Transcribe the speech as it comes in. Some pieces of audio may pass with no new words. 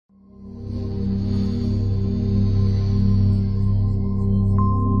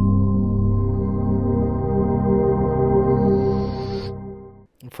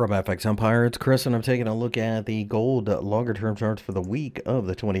From FX Empire, it's Chris, and I'm taking a look at the gold longer term charts for the week of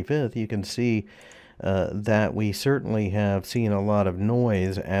the 25th. You can see that we certainly have seen a lot of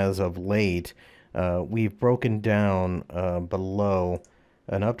noise as of late. We've broken down below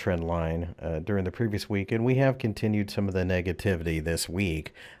an uptrend line during the previous week, and we have continued some of the negativity this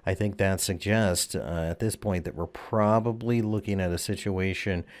week. I think that suggests at this point that we're probably looking at a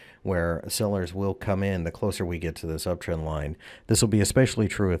situation where sellers will come in the closer we get to this uptrend line. This will be especially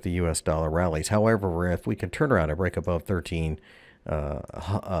true if the U.S. dollar rallies. However, if we can turn around and break above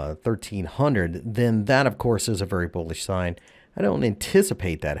 1300, then that, of course, is a very bullish sign. I don't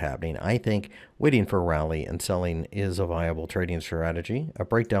anticipate that happening. I think waiting for a rally and selling is a viable trading strategy. A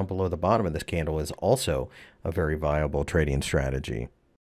breakdown below the bottom of this candle is also a very viable trading strategy.